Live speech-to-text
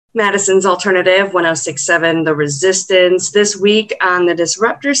Madison's Alternative 1067 The Resistance. This week on the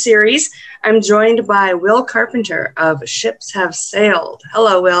Disruptor series, I'm joined by Will Carpenter of Ships Have Sailed.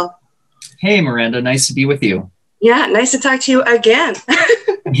 Hello, Will. Hey, Miranda. Nice to be with you. Yeah, nice to talk to you again.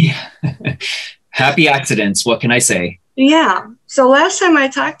 Yeah. Happy accidents. What can I say? Yeah. So last time I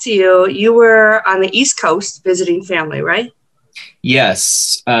talked to you, you were on the East Coast visiting family, right?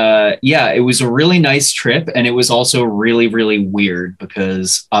 Yes. It was a really nice trip. And it was also really, really weird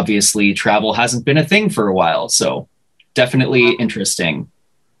because obviously travel hasn't been a thing for a while. So definitely interesting.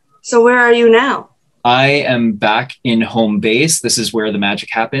 So where are you now? I am back in home base. This is where the magic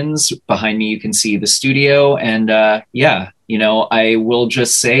happens. Behind me, you can see the studio. And I will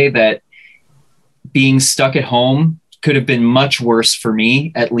just say that being stuck at home could have been much worse for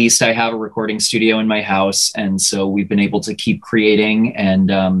me. At least I have a recording studio in my house. And so we've been able to keep creating.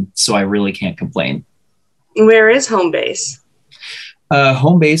 And so I really can't complain. Where is home base?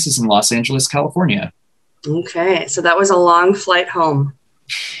 Home base is in Los Angeles, California. Okay. So that was a long flight home.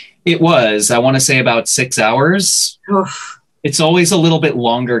 It was, I want to say about 6 hours. Oof. It's always a little bit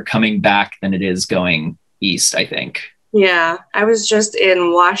longer coming back than it is going east, I think. Yeah. I was just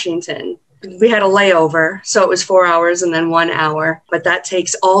in Washington. We had a layover, so it was 4 hours and then 1 hour, but that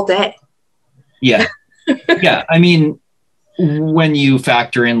takes all day. Yeah. Yeah. I mean, when you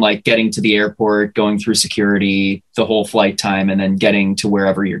factor in like getting to the airport, going through security, the whole flight time, and then getting to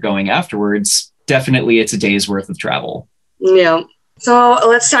wherever you're going afterwards, definitely it's a day's worth of travel. Yeah. So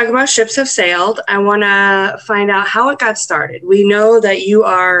let's talk about Ships Have Sailed. I want to find out how it got started. We know that you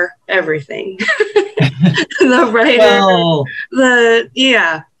are everything. The writer,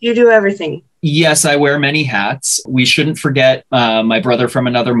 you do everything. Yes, I wear many hats. We shouldn't forget my brother from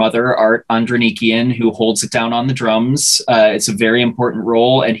another mother, Art Andranikian, who holds it down on the drums. It's a very important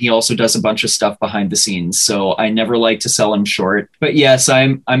role, and he also does a bunch of stuff behind the scenes. So I never like to sell him short. But yes,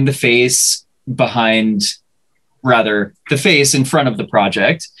 I'm the face the face in front of the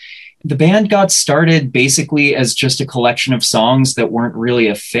project. The band got started basically as just a collection of songs that weren't really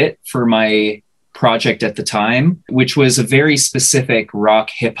a fit for my project at the time, which was a very specific rock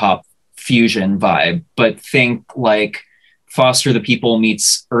hip hop fusion vibe. But think like Foster the People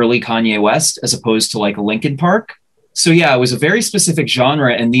meets early Kanye West as opposed to like a Linkin Park. So yeah, it was a very specific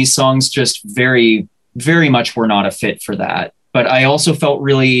genre, and these songs just very, very much were not a fit for that. But I also felt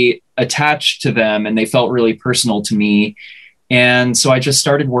really attached to them, and they felt really personal to me. And so I just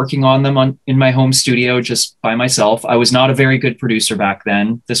started working on them in my home studio just by myself. I was not a very good producer back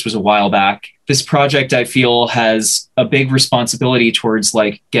then. This was a while back. This project, I feel, has a big responsibility towards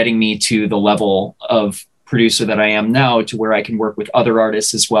like getting me to the level of producer that I am now, to where I can work with other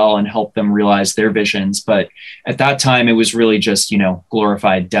artists as well and help them realize their visions. But at that time, it was really just,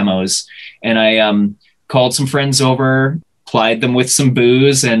 glorified demos. And I called some friends over, plied them with some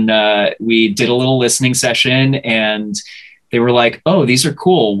booze, and we did a little listening session, and they were like, "Oh, these are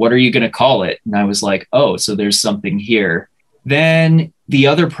cool. What are you going to call it?" And I was like, "Oh, so there's something here." Then the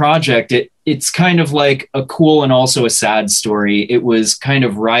other project, it's kind of like a cool and also a sad story. It was kind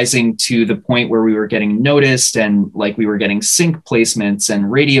of rising to the point where we were getting noticed, and like we were getting sync placements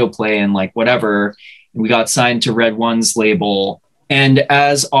and radio play and like whatever. And we got signed to Red One's label. And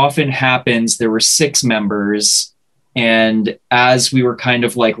as often happens, there were 6 members. And as we were kind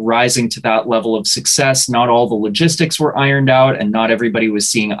of like rising to that level of success, not all the logistics were ironed out, and not everybody was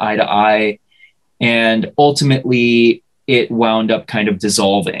seeing eye to eye. And ultimately, it wound up kind of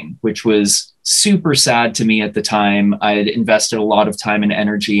dissolving, which was super sad to me at the time. I had invested a lot of time and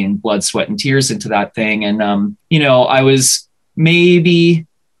energy and blood, sweat, and tears into that thing. And, I was maybe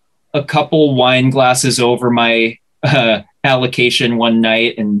a couple wine glasses over my allocation one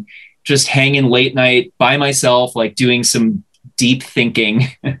night, and just hanging late night by myself, like doing some deep thinking.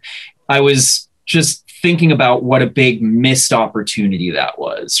 I was just thinking about what a big missed opportunity that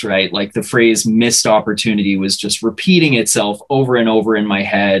was, right? Like the phrase missed opportunity was just repeating itself over and over in my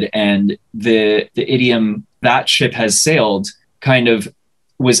head. And the idiom that ship has sailed kind of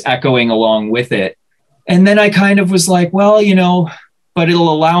was echoing along with it. And then I kind of was like, well, but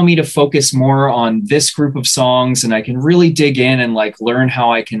it'll allow me to focus more on this group of songs, and I can really dig in and like learn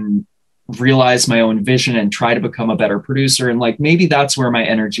how I can realize my own vision and try to become a better producer. And like, maybe that's where my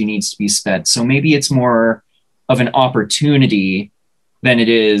energy needs to be spent. So maybe it's more of an opportunity than it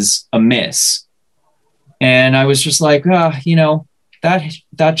is a miss. And I was just like,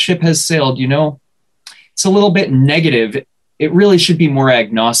 that ship has sailed, it's a little bit negative. It really should be more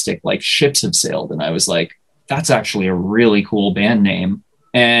agnostic, like Ships Have Sailed. And I was like, that's actually a really cool band name.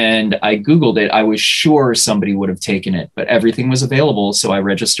 And I Googled it. I was sure somebody would have taken it, but everything was available. So I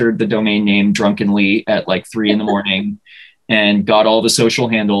registered the domain name drunkenly at like 3 a.m. and got all the social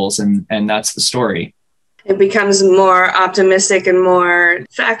handles, and that's the story. It becomes more optimistic and more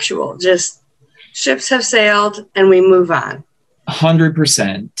factual. Just ships have sailed and we move on.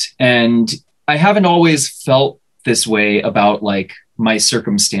 100%. And I haven't always felt this way about like my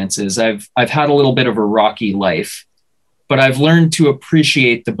circumstances. I've had a little bit of a rocky life, but I've learned to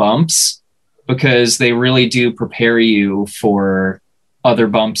appreciate the bumps because they really do prepare you for other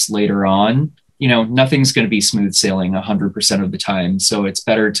bumps later on. You know, nothing's going to be smooth sailing 100% of the time. So it's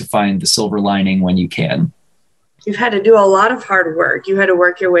better to find the silver lining when you can. You've had to do a lot of hard work. You had to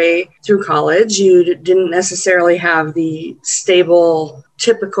work your way through college. You didn't necessarily have the stable,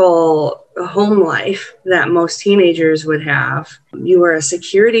 typical home life that most teenagers would have. You were a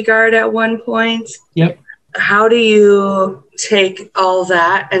security guard at one point. Yep. How do you take all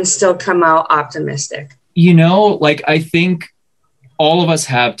that and still come out optimistic? You know, like I think all of us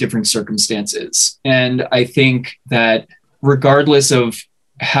have different circumstances. And I think that regardless of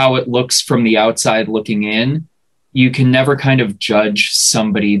how it looks from the outside looking in, you can never kind of judge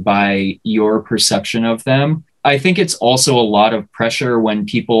somebody by your perception of them. I think it's also a lot of pressure when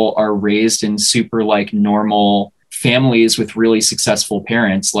people are raised in super like normal families with really successful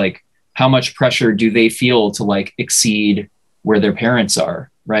parents. Like, how much pressure do they feel to like exceed where their parents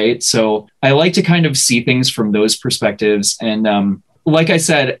are, right? So I like to kind of see things from those perspectives. And like I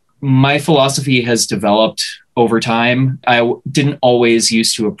said, my philosophy has developed over time. I didn't always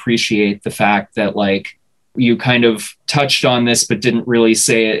used to appreciate the fact that like you kind of touched on this, but didn't really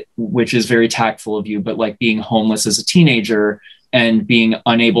say it, which is very tactful of you, but like being homeless as a teenager and being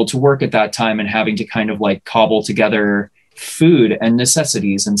unable to work at that time and having to kind of like cobble together food and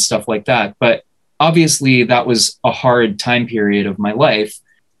necessities and stuff like that. But obviously that was a hard time period of my life,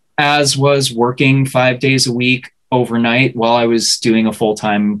 as was working 5 days a week overnight while I was doing a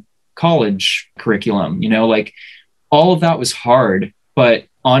full-time college curriculum. You know, like all of that was hard, but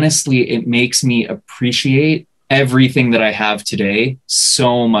honestly, it makes me appreciate everything that I have today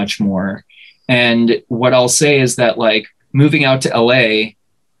so much more. And what I'll say is that like moving out to LA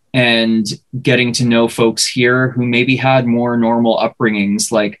and getting to know folks here who maybe had more normal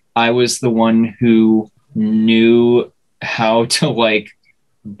upbringings, like I was the one who knew how to like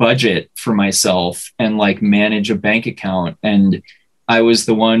budget for myself and like manage a bank account. And I was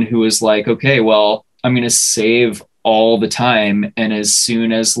the one who was like, okay, well, I'm going to save all the time. And as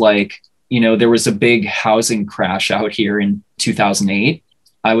soon as like, you know, there was a big housing crash out here in 2008,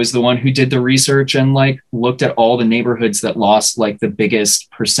 I was the one who did the research and like looked at all the neighborhoods that lost like the biggest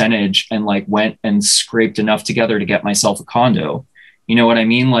percentage and like went and scraped enough together to get myself a condo. You know what I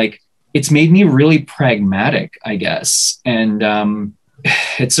mean? Like it's made me really pragmatic, I guess. And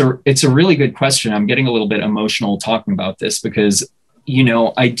it's a really good question. I'm getting a little bit emotional talking about this because, you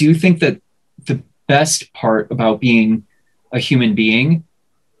know, I do think that the best part about being a human being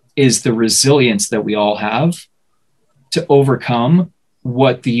is the resilience that we all have to overcome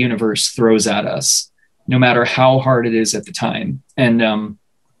what the universe throws at us, no matter how hard it is at the time. And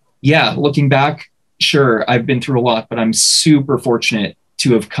yeah, looking back, sure, I've been through a lot, but I'm super fortunate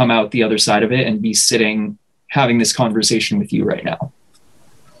to have come out the other side of it and be sitting having this conversation with you right now.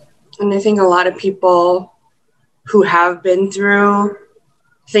 And I think a lot of people who have been through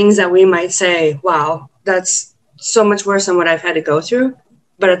things that we might say, wow, that's so much worse than what I've had to go through.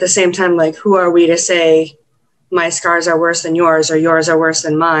 But at the same time, like, who are we to say my scars are worse than yours or yours are worse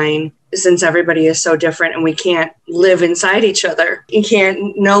than mine, since everybody is so different and we can't live inside each other. You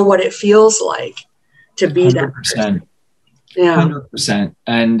can't know what it feels like to be 100%. That person. Yeah. 100%.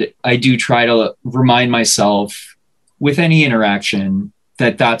 And I do try to remind myself with any interaction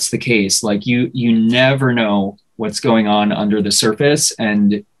that that's the case. Like you never know what's going on under the surface.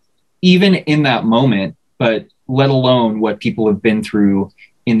 And even in that moment, but let alone what people have been through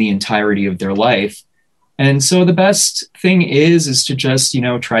in the entirety of their life. And so the best thing is to just, you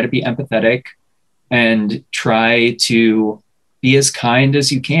know, try to be empathetic and try to be as kind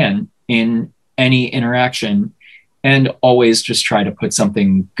as you can in any interaction, and always just try to put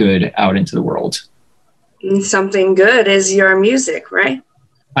something good out into the world. And something good is your music, right?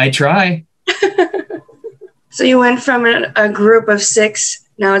 I try. So you went from a group of 6,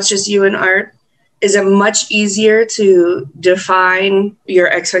 now it's just you and Art. Is it much easier to define your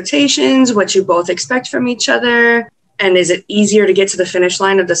expectations, what you both expect from each other? And is it easier to get to the finish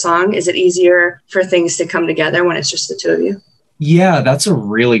line of the song? Is it easier for things to come together when it's just the two of you? Yeah, that's a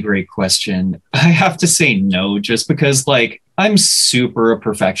really great question. I have to say no, just because like I'm super a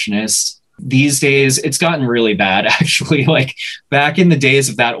perfectionist. These days, it's gotten really bad, actually. Like back in the days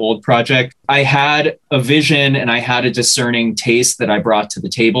of that old project, I had a vision and I had a discerning taste that I brought to the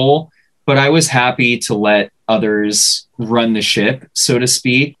table. but I was happy to let others run the ship, so to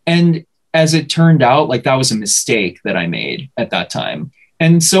speak. And as it turned out, like that was a mistake that I made at that time.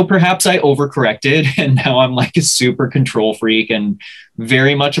 And so perhaps I overcorrected, and now I'm like a super control freak and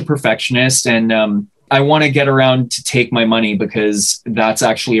very much a perfectionist. And I want to get around to Take My Money, because that's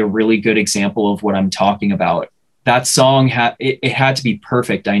actually a really good example of what I'm talking about. That song, it had to be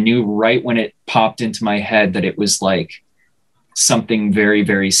perfect. I knew right when it popped into my head that it was like something very,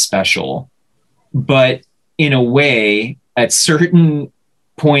 very special. But in a way, at certain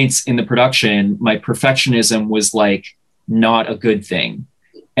points in the production, my perfectionism was like not a good thing.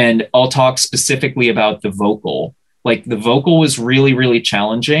 And I'll talk specifically about the vocal. Like the vocal was really, really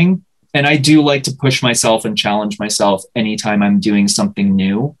challenging. And I do like to push myself and challenge myself anytime I'm doing something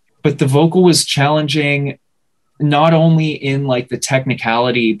new. But the vocal was challenging, not only in like the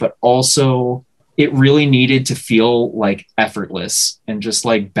technicality, but also it really needed to feel like effortless and just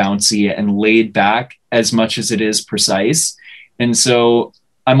like bouncy and laid back as much as it is precise. And so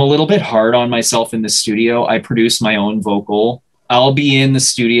I'm a little bit hard on myself in the studio. I produce my own vocal. I'll be in the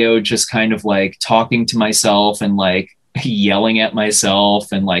studio just kind of like talking to myself and like yelling at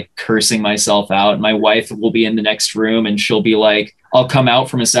myself and like cursing myself out. My wife will be in the next room and she'll be like, I'll come out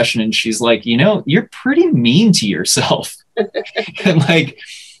from a session and she's like, you know, you're pretty mean to yourself. And like,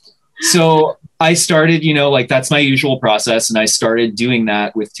 so I started, you know, like that's my usual process. And I started doing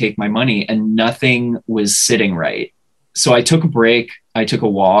that with Take My Money, and nothing was sitting right. So I took a break, I took a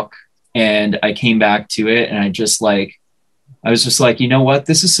walk, and I came back to it. And I was just like, you know what,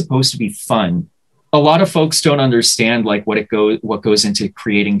 this is supposed to be fun. A lot of folks don't understand like what goes into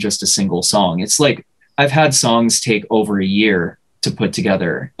creating just a single song. It's like, I've had songs take over a year to put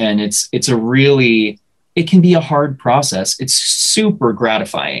together, and it can be a hard process. It's super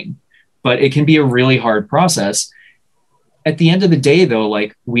gratifying, but it can be a really hard process. At the end of the day though,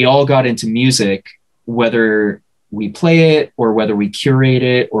 like we all got into music, whether we play it or whether we curate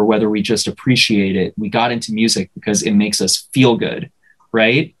it or whether we just appreciate it, we got into music because it makes us feel good,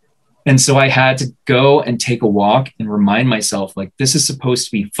 right? And so I had to go and take a walk and remind myself, like, this is supposed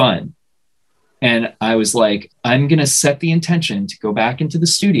to be fun. And I was like, I'm going to set the intention to go back into the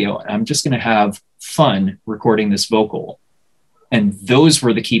studio, and I'm just going to have fun recording this vocal. And those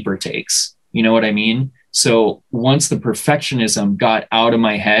were the keeper takes. You know what I mean? So once the perfectionism got out of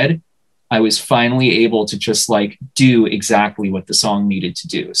my head, I was finally able to just like do exactly what the song needed to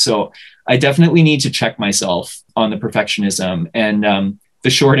do. So I definitely need to check myself on the perfectionism. And the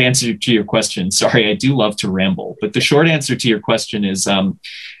short answer to your question, sorry, I do love to ramble, but the short answer to your question is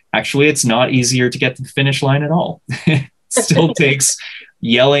actually, it's not easier to get to the finish line at all. It still takes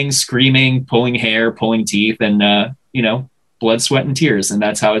yelling, screaming, pulling hair, pulling teeth, and, blood, sweat, and tears. And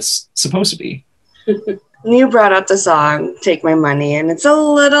that's how it's supposed to be. You brought up the song Take My Money, and it's a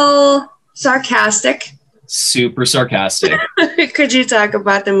little sarcastic. Super sarcastic. Could you talk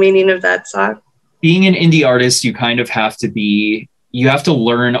about the meaning of that song? Being an indie artist, you kind of have to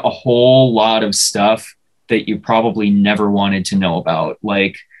learn a whole lot of stuff that you probably never wanted to know about,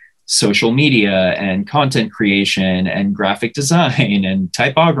 like social media and content creation and graphic design and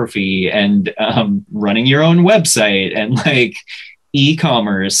typography and running your own website and like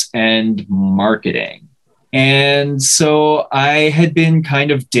e-commerce and marketing. And so I had been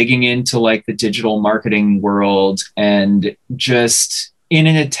kind of digging into like the digital marketing world, and just in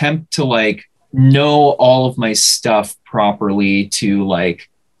an attempt to like know all of my stuff properly to like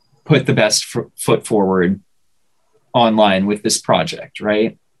put the best foot forward online with this project,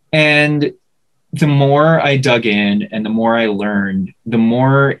 right? And the more I dug in and the more I learned, the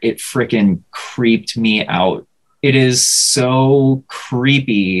more it freaking creeped me out. It is so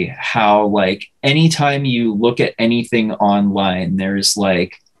creepy how like anytime you look at anything online, there's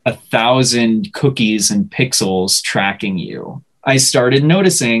like 1,000 cookies and pixels tracking you. I started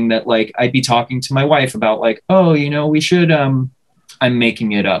noticing that like I'd be talking to my wife about like, oh, we should, I'm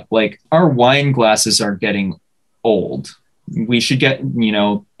making it up. Like our wine glasses are getting old. We should get,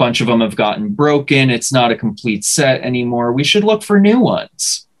 a bunch of them have gotten broken. It's not a complete set anymore. We should look for new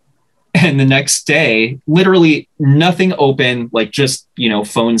ones. And the next day, literally nothing open, like just,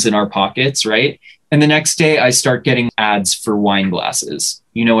 phones in our pockets, right? And the next day I start getting ads for wine glasses.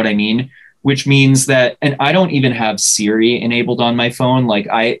 You know what I mean? Which means that, and I don't even have Siri enabled on my phone.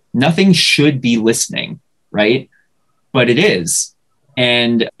 Like nothing should be listening, right? But it is.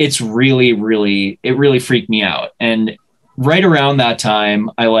 And it's it really freaked me out. And right around that time,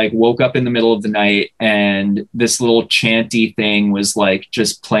 I like woke up in the middle of the night, and this little chanty thing was like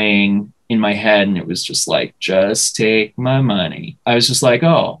just playing in my head, and it was just like, just take my money. I was just like,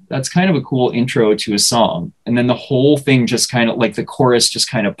 oh, that's kind of a cool intro to a song. And then the whole thing just kind of like the chorus just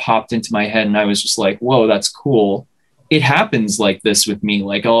kind of popped into my head, and I was just like, whoa, that's cool. It happens like this with me.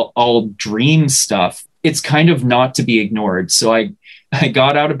 Like I'll dream stuff. It's kind of not to be ignored. So I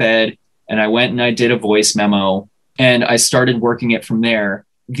got out of bed and I went and I did a voice memo and I started working it from there.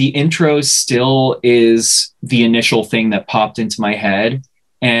 The intro still is the initial thing that popped into my head.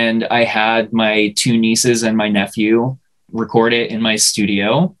 And I had my 2 nieces and my nephew record it in my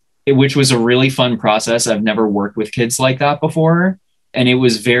studio, which was a really fun process. I've never worked with kids like that before. And it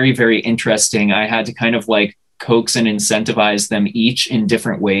was very, very interesting. I had to kind of like coax and incentivize them each in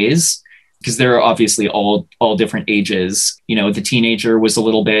different ways, because they're obviously all different ages. You know, the teenager was a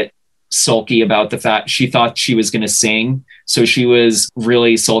little bit sulky about the fact she thought she was going to sing. So she was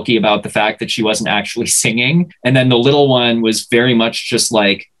really sulky about the fact that she wasn't actually singing. And then the little one was very much just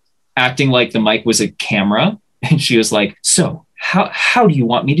like acting like the mic was a camera. And she was like, so how do you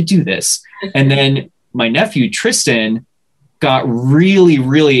want me to do this? And then my nephew, Tristan, got really,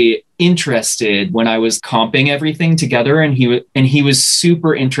 really interested when I was comping everything together. And he was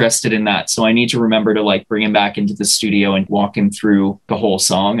super interested in that. So I need to remember to like bring him back into the studio and walk him through the whole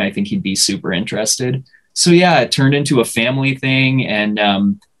song. I think he'd be super interested. So yeah, it turned into a family thing.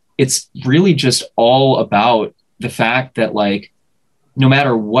 And it's really just all about the fact that like, no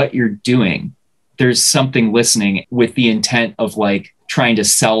matter what you're doing, there's something listening with the intent of like trying to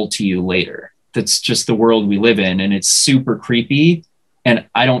sell to you later. That's just the world we live in. And it's super creepy. And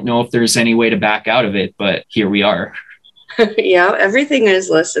I don't know if there's any way to back out of it, but here we are. Yeah, everything is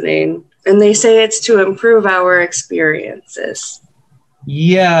listening. And they say it's to improve our experiences.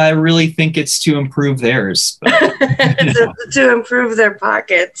 Yeah, I really think it's to improve theirs. But, to improve their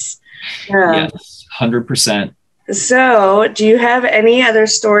pockets. Yeah. Yes, 100%. So, do you have any other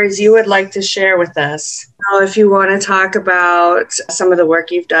stories you would like to share with us? If you want to talk about some of the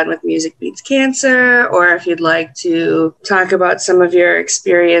work you've done with Music Beats Cancer, or if you'd like to talk about some of your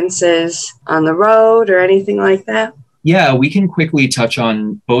experiences on the road or anything like that. Yeah, we can quickly touch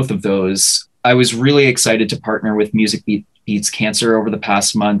on both of those. I was really excited to partner with Music Beats Cancer over the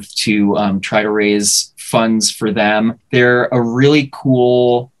past month to try to raise funds for them. They're a really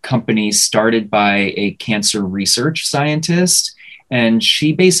cool company started by a cancer research scientist. And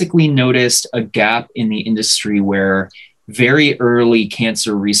she basically noticed a gap in the industry where very early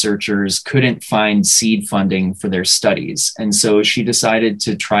cancer researchers couldn't find seed funding for their studies. And so she decided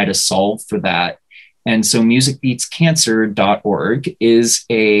to try to solve for that. And so musicbeatscancer.org is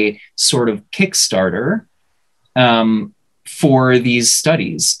a sort of Kickstarter for these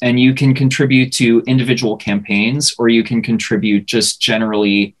studies. And you can contribute to individual campaigns, or you can contribute just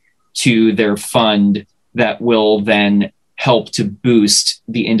generally to their fund that will then help to boost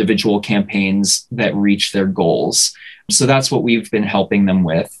the individual campaigns that reach their goals. So that's what we've been helping them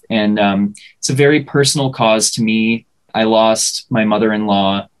with. And it's a very personal cause to me. I lost my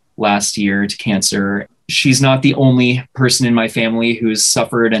mother-in-law last year to cancer. She's not the only person in my family who's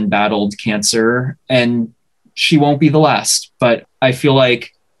suffered and battled cancer, and she won't be the last. But I feel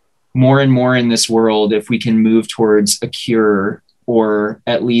like more and more in this world, if we can move towards a cure or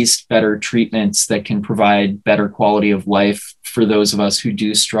at least better treatments that can provide better quality of life for those of us who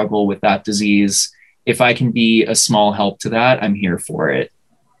do struggle with that disease, if I can be a small help to that, I'm here for it.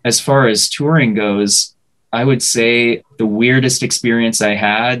 As far as touring goes, I would say the weirdest experience I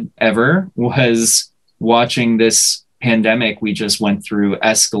had ever was watching this pandemic we just went through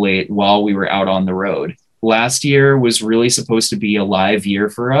escalate while we were out on the road. Last year was really supposed to be a live year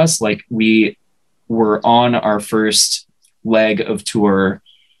for us. Like, we were on our first leg of tour,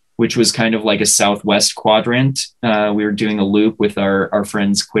 which was kind of like a Southwest quadrant. We were doing a loop with our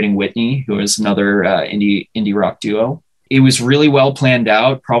friends Quitting Whitney, who is another indie rock duo. It was really well planned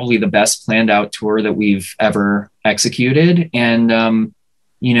out, probably the best planned out tour that we've ever executed. And,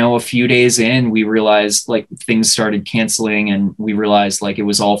 a few days in, we realized like things started canceling, and we realized like it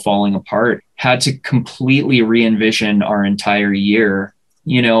was all falling apart. Had to completely re-envision our entire year.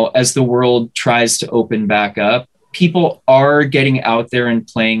 As the world tries to open back up, people are getting out there and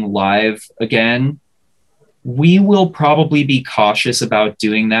playing live again. We will probably be cautious about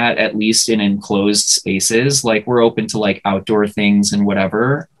doing that, at least in enclosed spaces. Like, we're open to like outdoor things and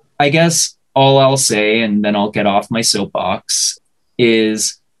whatever. I guess all I'll say, and then I'll get off my soapbox,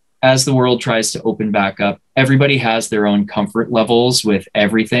 is as the world tries to open back up, everybody has their own comfort levels with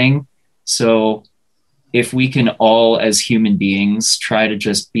everything. So if we can all, as human beings, try to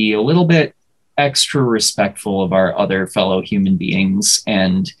just be a little bit extra respectful of our other fellow human beings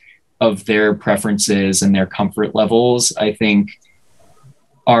and of their preferences and their comfort levels, I think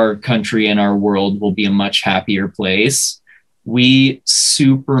our country and our world will be a much happier place. We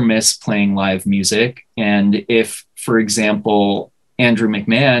super miss playing live music. And if, for example, Andrew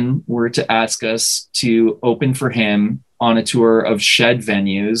McMahon were to ask us to open for him on a tour of Shed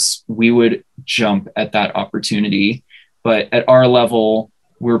venues, we would jump at that opportunity. But at our level,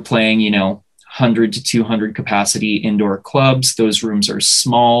 we're playing, 100 to 200 capacity indoor clubs. Those rooms are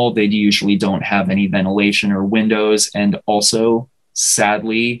small. They usually don't have any ventilation or windows. And also,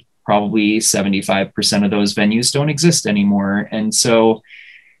 sadly, probably 75% of those venues don't exist anymore. And so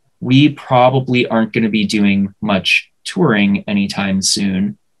we probably aren't going to be doing much touring anytime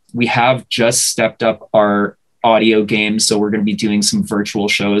soon. We have just stepped up our audio games, so we're going to be doing some virtual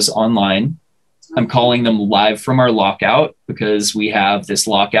shows online. I'm calling them live from our lockout because we have this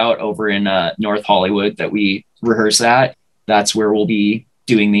lockout over in North Hollywood that we rehearse at. That's where we'll be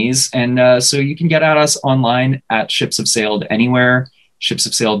doing these. And so you can get at us online at Ships Have Sailed anywhere,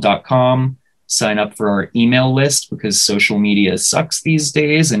 shipsofsailed.com. Sign up for our email list because social media sucks these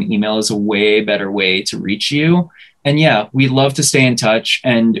days and email is a way better way to reach you. And yeah, we'd love to stay in touch.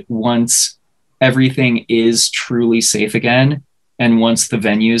 And once everything is truly safe again, and once the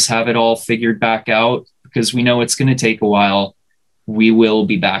venues have it all figured back out, because we know it's going to take a while, we will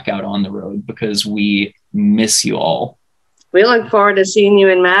be back out on the road because we miss you all. We look forward to seeing you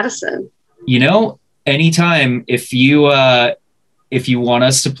in Madison. Anytime, if you want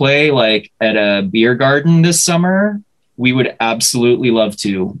us to play like at a beer garden this summer, we would absolutely love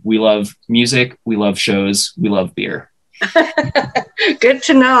to. We love music. We love shows. We love beer. Good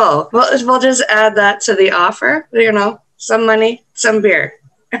to know. We'll just add that to the offer, some money, some beer,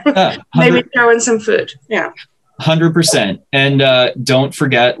 maybe throw in some food. Yeah. 100%. And don't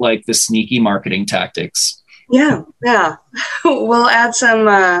forget like the sneaky marketing tactics. Yeah. We'll add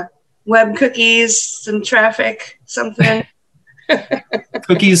some web cookies, some traffic, something.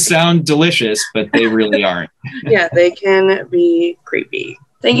 Cookies sound delicious, but they really aren't. Yeah, they can be creepy.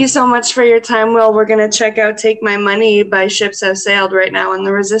 Thank you so much for your time, Will. We're going to check out Take My Money by Ships Have Sailed right now on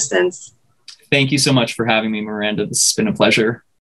the Resistance. Thank you so much for having me, Miranda. This has been a pleasure.